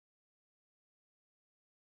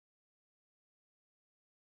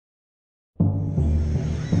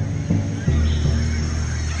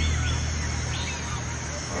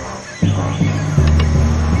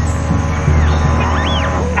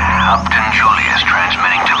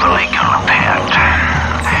the Lake of Lepet.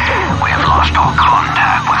 We have lost all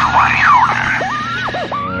contact with White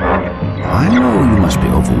I know you must be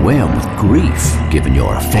overwhelmed with grief, given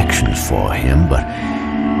your affections for him, but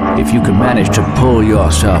if you can manage to pull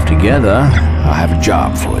yourself together, I have a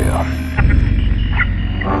job for you.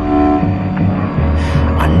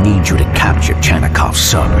 I need you to capture Chanakov's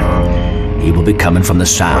son. He will be coming from the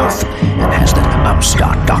south and has that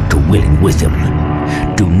upstart Dr. Willing with him.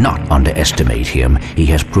 Do not underestimate him. He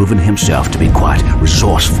has proven himself to be quite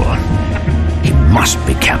resourceful. He must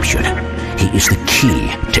be captured. He is the key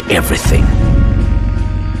to everything.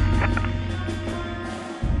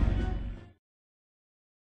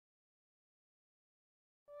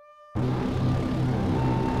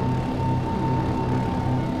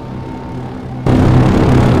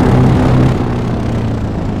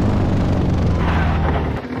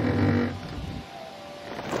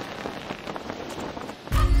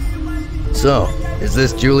 So, is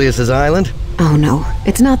this Julius's island? Oh no,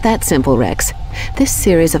 it's not that simple, Rex. This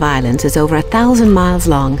series of islands is over 1,000 miles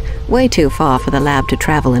long, way too far for the lab to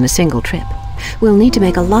travel in a single trip. We'll need to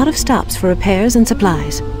make a lot of stops for repairs and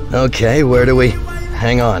supplies. Okay, where do we...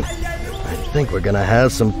 Hang on. I think we're gonna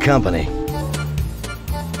have some company.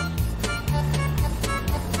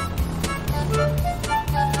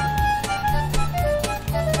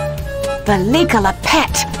 The Lake of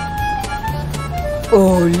Lepet!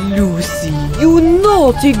 Oh, Lucy, you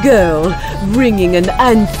naughty girl, bringing an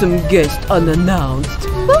handsome guest unannounced.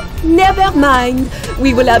 Oh, never mind.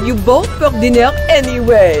 We will have you both for dinner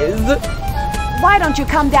anyways. Why don't you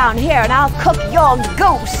come down here and I'll cook your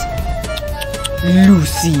goose?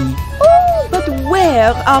 Lucy. Oh, but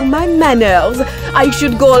where are my manners? I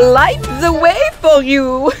should go light the way for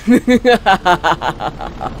you.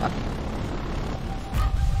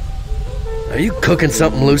 Are you cooking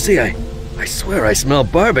something, Lucy? I swear I smell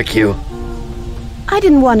barbecue. I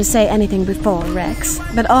didn't want to say anything before, Rex,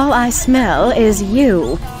 but all I smell is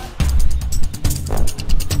you.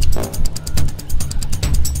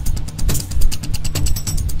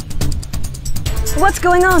 What's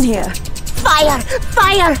going on here? Fire!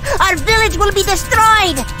 Fire! Our village will be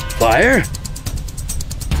destroyed! Fire?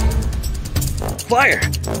 Fire!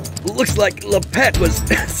 Looks like Lepet was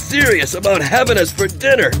serious about having us for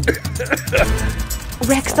dinner.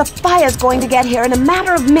 Rex, the fire's going to get here in a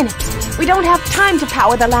matter of minutes. We don't have time to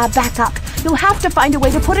power the lab back up. You'll have to find a way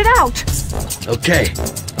to put it out. Okay,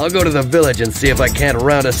 I'll go to the village and see if I can't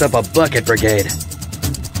round us up a bucket brigade.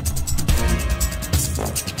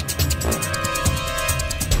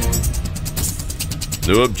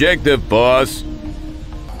 New objective, boss.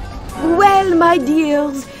 Well, my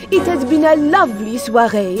dears, it has been a lovely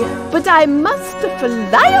soiree, but I must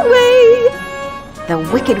fly away. The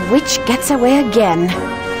Wicked Witch gets away again.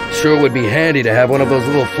 Sure would be handy to have one of those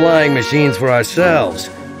little flying machines for ourselves.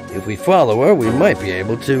 If we follow her, we might be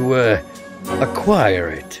able to, acquire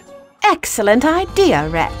it. Excellent idea,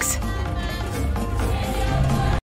 Rex.